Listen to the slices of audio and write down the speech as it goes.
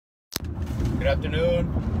Good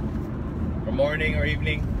afternoon, or morning, or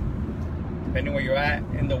evening, depending where you're at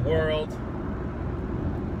in the world.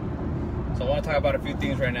 So I want to talk about a few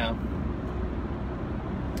things right now.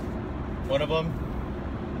 One of them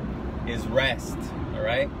is rest, all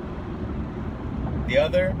right? The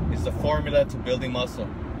other is the formula to building muscle,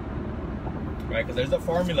 right? Because there's a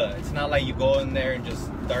formula. It's not like you go in there and just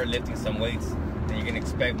start lifting some weights and you can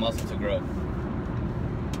expect muscle to grow.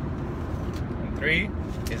 And 3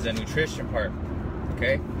 is the nutrition part,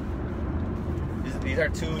 okay? These are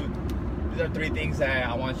 3 things that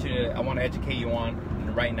I want to educate you on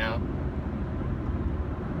right now.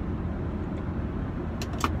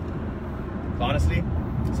 Honestly,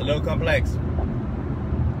 it's a little complex,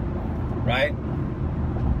 right?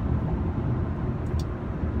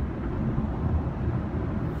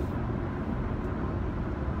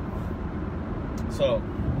 So,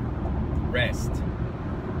 rest.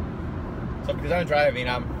 So because I'm driving,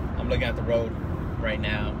 I'm looking at the road right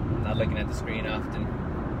now. I'm not looking at the screen often.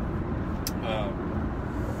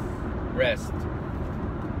 Rest.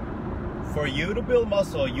 For you to build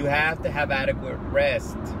muscle, you have to have adequate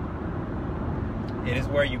rest. It is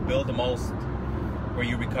where you build the most, where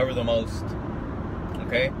you recover the most,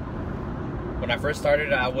 okay? When I first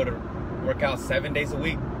started, I would work out 7 days a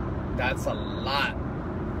week. That's a lot.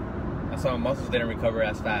 That's why my muscles didn't recover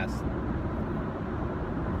as fast.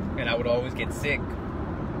 And I would always get sick.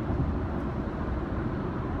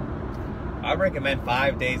 I recommend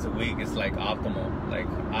 5 days a week is like optimal. Like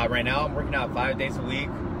right now, I'm working out 5 days a week.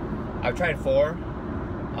 I've tried 4.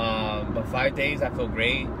 But 5 days I feel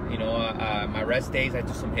great. You know, my rest days I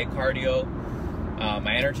do some HIIT cardio.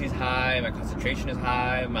 My energy is high, my concentration is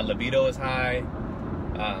high, my libido is high.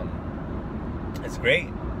 It's great,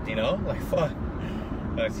 you know, like fuck.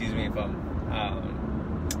 Excuse me if I'm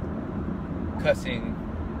cussing,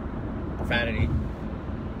 profanity.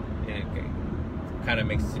 It kind of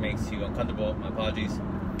makes you uncomfortable. My apologies.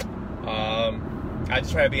 I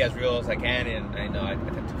just try to be as real as I can, and I know I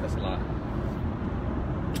tend to cuss a lot.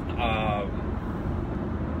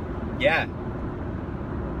 Yeah,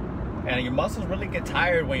 and your muscles really get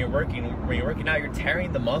tired when you're working out. You're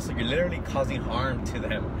tearing the muscle. You're literally causing harm to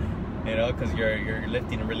them, you know, because you're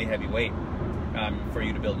lifting a really heavy weight for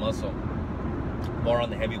you to build muscle. More on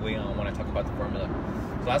the heavy weight when I talk about the formula.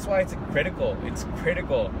 So that's why it's critical.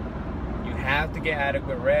 You have to get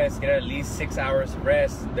adequate rest. Get at least 6 hours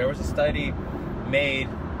rest. There was a study made,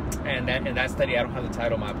 and in that study, I don't have the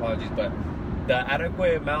title. My apologies, but the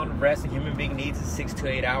adequate amount of rest a human being needs is 6 to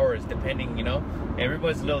 8 hours, depending, you know.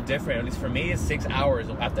 Everybody's a little different. At least for me, it's 6 hours.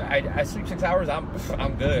 After I sleep 6 hours, I'm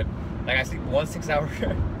good. Like I sleep 6 hour.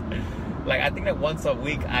 Like I think that once a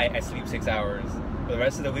week I sleep 6 hours. For the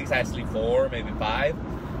rest of the weeks I sleep 4, maybe 5.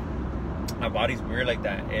 My body's weird like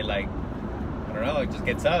that. It like, I don't know, it just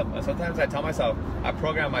gets up. Sometimes I tell myself, I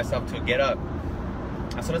program myself to get up.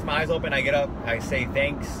 As soon as my eyes open, I get up. I say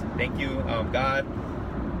thank you, God.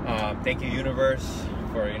 Thank you, universe,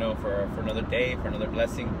 for another day, for another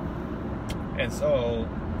blessing. And so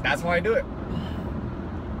that's how I do it.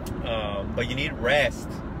 But you need rest,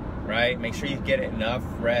 right? Make sure you get enough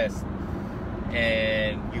rest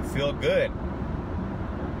and you feel good.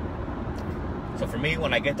 So for me,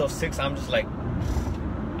 when I get those 6, I'm just like,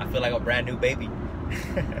 I feel like a brand new baby.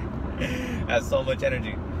 I have so much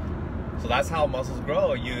energy. So that's how muscles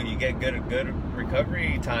grow. You get good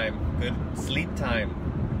recovery time, good sleep time,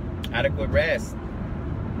 adequate rest.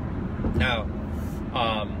 Now,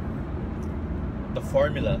 the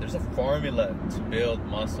formula. There's a formula to build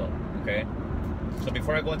muscle, okay? So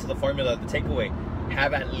before I go into the formula, the takeaway,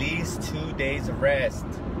 have at least 2 days of rest.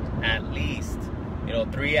 At least.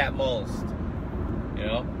 3 at most.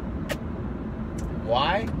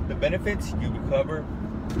 Why? The benefits, you recover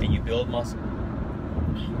and you build muscle.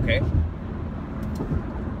 Okay?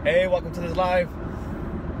 Hey, welcome to this live.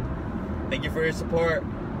 Thank you for your support.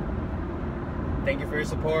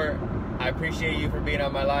 I appreciate you for being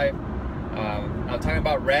on my live. I'm talking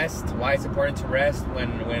about rest, why it's important to rest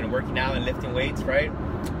when working out and lifting weights, right?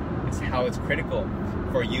 It's how it's critical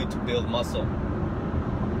for you to build muscle.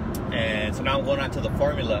 And so now I'm going on to the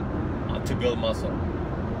formula to build muscle.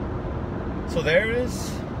 So there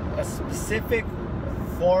is a specific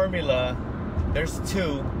formula. There's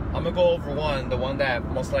 2. I'm gonna go over one, the one that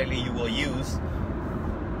most likely you will use,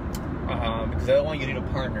 because the other one you need a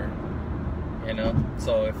partner,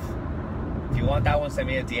 So if you want that one, send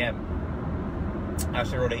me a DM. I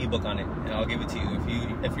actually wrote an ebook on it, and I'll give it to you.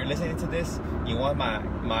 If you're listening to this, you want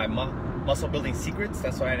my muscle building secrets.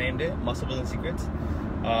 That's why I named it Muscle Building Secrets.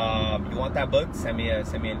 You want that book? Send me a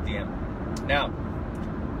DM. Now,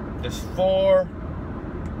 there's 4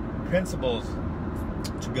 principles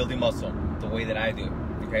to building muscle the way that I do it,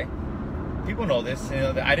 okay? People know this. You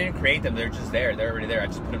know, I didn't create them. They're just there. They're already there. I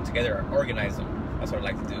just put them together, organize them. That's what I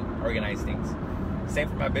like to do, organize things. Same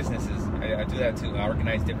for my businesses. I do that too. I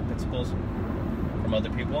organize different principles from other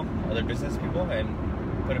people, other business people, and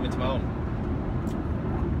put them into my own.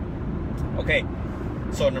 Okay,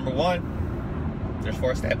 so number one, there's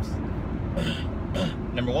 4 steps.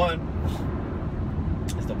 Number one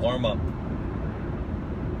is the warm up.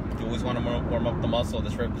 You always want to warm up the muscle.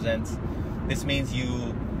 This means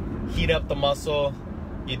you heat up the muscle.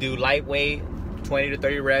 You do lightweight, 20 to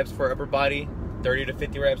 30 reps for upper body, 30 to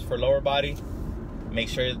 50 reps for lower body. Make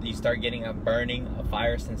sure that you start getting a burning, a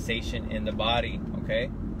fire sensation in the body, okay?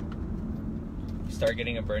 You start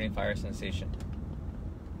getting a burning fire sensation.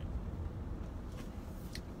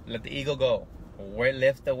 Let the ego go.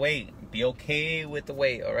 Lift the weight. Be okay with the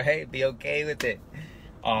weight, all right? Be okay with it.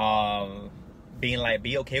 Being light.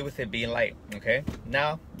 Be okay with it being light, okay?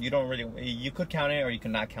 Now, you could count it or you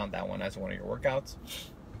could not count that one as one of your workouts.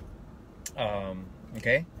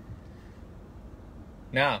 Okay?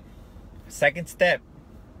 Now, second step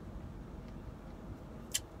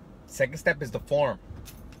is the form.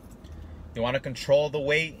 You want to control the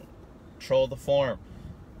weight, control the form.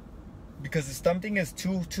 Because if something is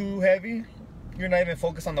too heavy, you're not even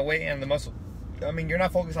focused on the weight and the muscle. I mean, you're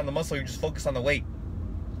not focused on the muscle, you're just focused on the weight.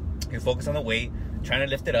 You're focused on the weight, trying to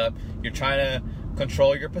lift it up. You're trying to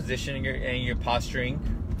control your position and your posturing.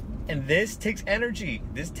 And this takes energy.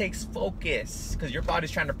 This takes focus. Because your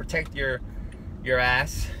body's trying to protect your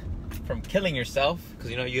ass from killing yourself.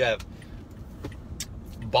 Because, you know, you have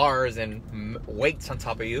bars and weights on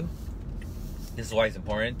top of you. This is why it's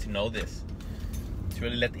important to know this. To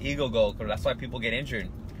really let the ego go. Because that's why people get injured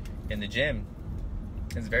in the gym.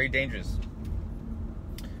 It's very dangerous.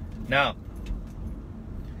 Now,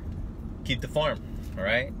 keep the form, all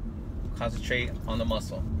right? Concentrate on the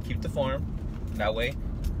muscle. Keep the form. That way,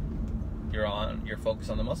 you're focused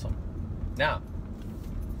on the muscle. Now,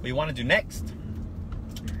 what you want to do next?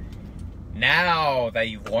 Now that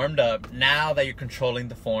you've warmed up, now that you're controlling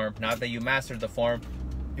the form, now that you mastered the form,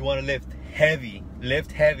 you want to lift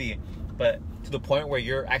heavy, but to the point where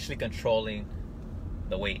you're actually controlling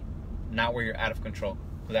the weight, not where you're out of control.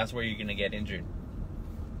 So that's where you're gonna get injured.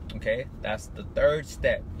 Okay, that's the third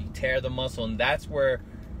step. You tear the muscle, and that's where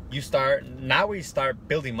you start, not where you start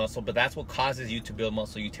building muscle, but that's what causes you to build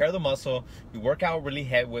muscle. You tear the muscle, you work out really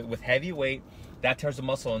heavy with heavy weight, that tears the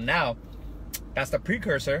muscle, and now that's the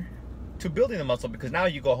precursor to building the muscle, because now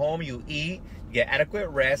you go home, you eat, you get adequate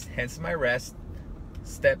rest, hence my rest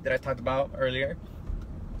step that I talked about earlier,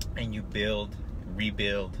 and you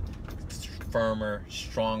rebuild firmer,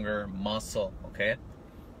 stronger muscle. Okay,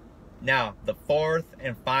 now the fourth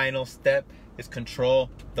and final step is control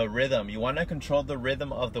the rhythm. You want to control the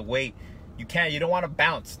rhythm of the weight. You don't want to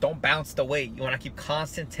bounce. Don't bounce the weight. You want to keep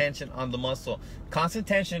constant tension on the muscle. Constant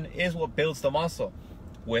tension is what builds the muscle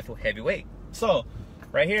with heavy weight. So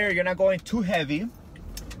right here, you're not going too heavy.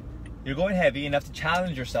 You're going heavy enough to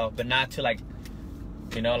challenge yourself, but not to like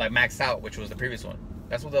max out, which was the previous one.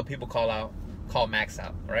 That's what the people call max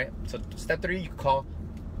out, right? So step 3, you can call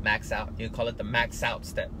max out. You call it the max out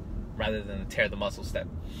step rather than the tear the muscle step.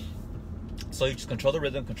 So you just control the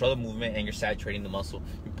rhythm, control the movement, and you're saturating the muscle.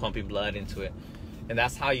 You're pumping blood into it. And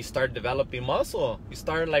that's how you start developing muscle. You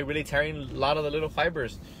start like really tearing a lot of the little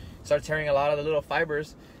fibers. Start tearing a lot of the little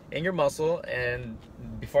fibers in your muscle, and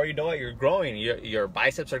before you know it, you're growing. Your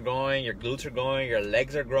biceps are growing, your glutes are growing, your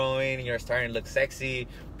legs are growing, you're starting to look sexy.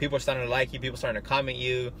 People are starting to like you, people are starting to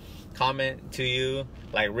comment to you.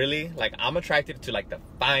 Like, really? Like, I'm attracted to like the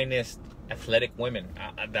finest athletic women.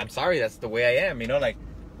 I'm sorry, that's the way I am, like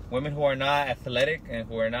women who are not athletic and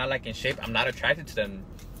who are not like in shape, I'm not attracted to them.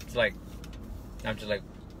 It's like, I'm just like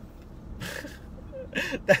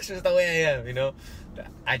that's just the way I am,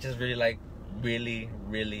 I just really like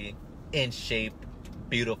really in shape,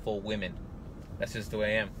 beautiful women. That's just the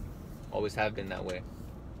way I am. Always have been that way.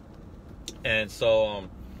 And so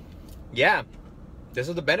yeah, these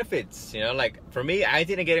are the benefits. Like for me, I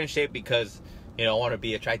didn't get in shape because I want to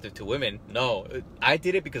be attractive to women. No, I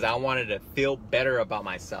did it because I wanted to feel better about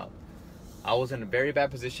myself. I was in a very bad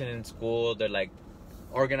position in school. They're like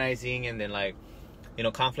organizing, and then like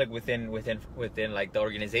conflict within like the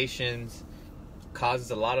organizations causes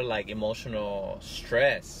a lot of like emotional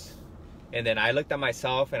stress. And then I looked at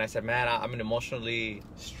myself and I said, man, I'm emotionally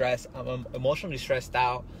stressed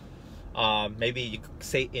out. Maybe you could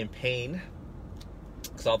say in pain,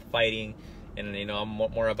 because I'm fighting, and I'm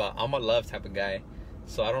a love type of guy,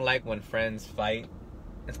 so I don't like when friends fight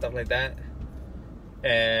and stuff like that.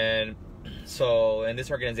 And so in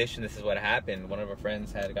this organization, this is what happened. One of our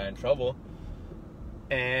friends had got in trouble,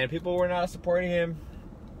 and people were not supporting him.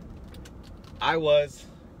 I was,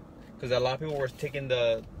 because a lot of people were taking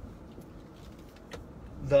the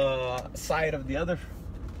side of the other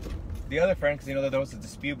friend, because there was a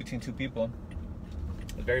dispute between two people.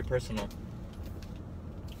 It was very personal,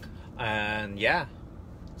 and yeah.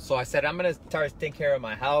 So I said, I'm gonna start taking care of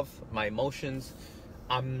my health, my emotions.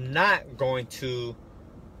 I'm not going to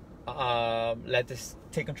let this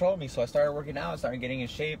take control of me. So I started working out, started getting in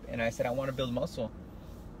shape, and I said I want to build muscle.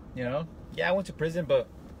 Yeah, I went to prison, but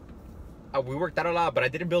we worked out a lot, but I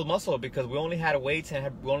didn't build muscle because we only had weights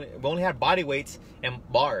and we only had body weights and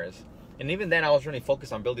bars. And even then, I was really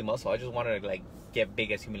focused on building muscle. I just wanted to get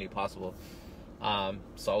big as humanly possible.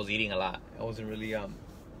 So I was eating a lot. I wasn't really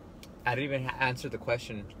I didn't even answer the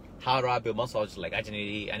question, how do I build muscle? I was just like, I just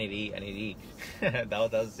need to eat. that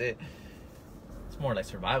was it. It's more like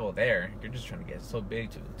survival there. You're just trying to get so big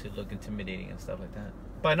to look intimidating and stuff like that.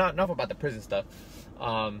 But not enough about the prison stuff.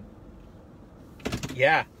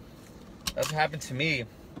 Yeah, that's what happened to me.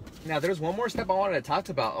 Now, there's one more step I wanted to talk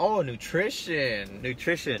about. Oh, nutrition.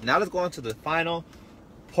 Now let's go on to the final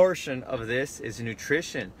portion of this, is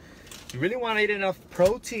nutrition. You really want to eat enough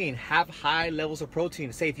protein, have high levels of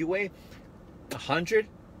protein. Say if you weigh 100,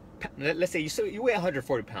 let's say you weigh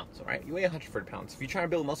 140 pounds, all right? You weigh 140 pounds. If you're trying to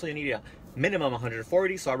build muscle, you need a minimum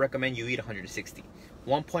 140, so I recommend you eat 160.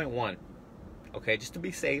 1.1, okay? Just to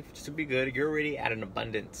be safe, just to be good. You're already at an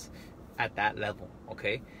abundance at that level,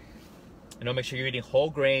 okay? Make sure you're eating whole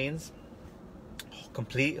grains,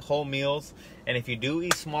 complete whole meals. And if you do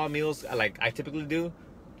eat small meals, like I typically do,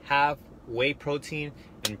 have whey protein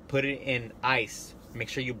and put it in ice. Make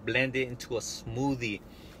sure you blend it into a smoothie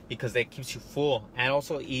because that keeps you full. And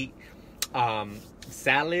also eat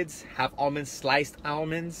salads. Have sliced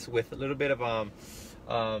almonds with a little bit of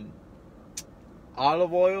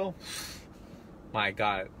olive oil. My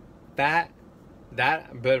God, that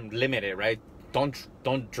but limit it, right?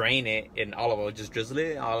 Don't drain it in olive oil. Just drizzle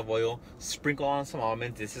it in olive oil. Sprinkle on some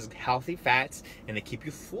almonds. This is healthy fats, and they keep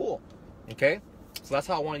you full. Okay. So that's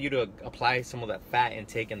how I want you to apply some of that fat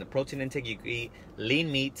intake. And the protein intake, you can eat lean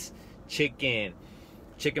meats, chicken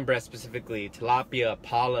breast specifically, tilapia,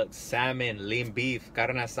 pollock, salmon, lean beef,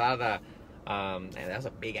 carne asada. And that's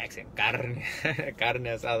a big accent. Carne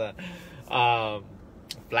asada.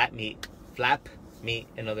 Flap meat,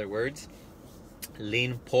 in other words.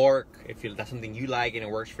 Lean pork, if that's something you like and it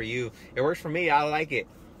works for you. It works for me. I like it.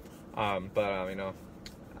 But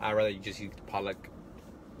I'd rather you just eat pollock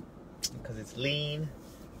because it's lean,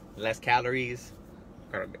 less calories.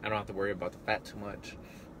 I don't have to worry about the fat too much.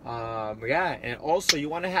 Yeah, and also you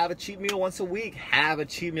want to have a cheat meal once a week. Have a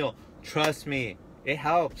cheat meal. Trust me, it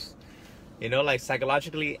helps.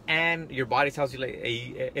 Psychologically, and your body tells you,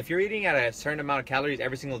 if you're eating at a certain amount of calories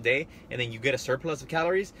every single day, and then you get a surplus of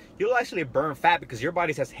calories, you'll actually burn fat because your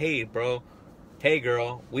body says, hey, bro, hey,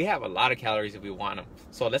 girl, we have a lot of calories if we want them.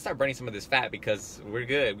 So let's start burning some of this fat because we're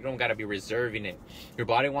good. We don't got to be reserving it. Your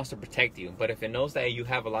body wants to protect you. But if it knows that you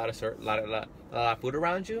have a lot of food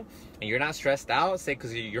around you, and you're not stressed out, say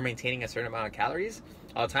because you're maintaining a certain amount of calories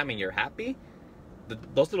all the time and you're happy,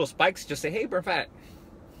 those little spikes just say, hey, burn fat.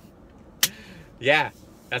 Yeah,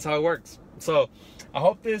 that's how it works. So I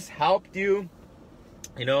hope this helped you.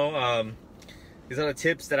 These are the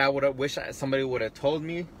tips that I would have wished somebody would have told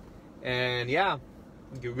me. And yeah,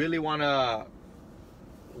 you really want to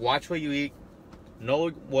watch what you eat, know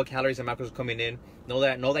what calories and macros are coming in, know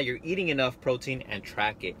that you're eating enough protein, and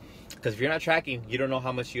track it. Because if you're not tracking, you don't know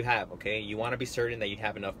how much you have. Okay, you want to be certain that you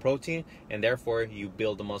have enough protein, and therefore you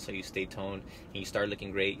build the muscle, you stay toned, and you start looking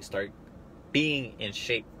great, you start being in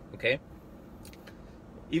shape. Okay.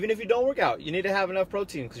 Even if you don't work out, you need to have enough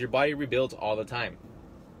protein because your body rebuilds all the time.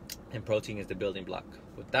 And protein is the building block.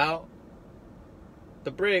 Without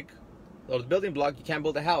the brick or the building block, you can't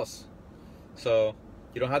build a house. So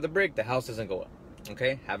you don't have the brick, the house doesn't go up.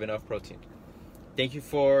 Okay? Have enough protein. Thank you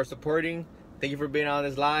for supporting. Thank you for being on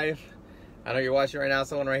this live. I know you're watching right now.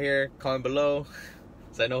 Someone right here, comment below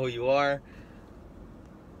so I know who you are.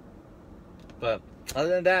 But other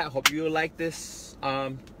than that, I hope you like this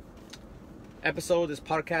episode, this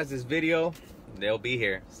podcast, this video. They'll be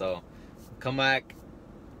here, so come back,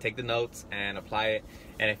 take the notes and apply it.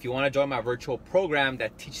 And if you want to join my virtual program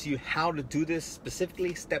that teaches you how to do this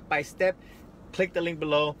specifically step by step, click the link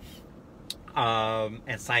below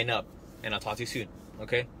and sign up, and I'll talk to you soon.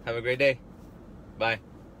 Okay, have a great day. Bye.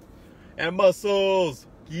 And muscles,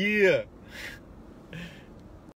 yeah.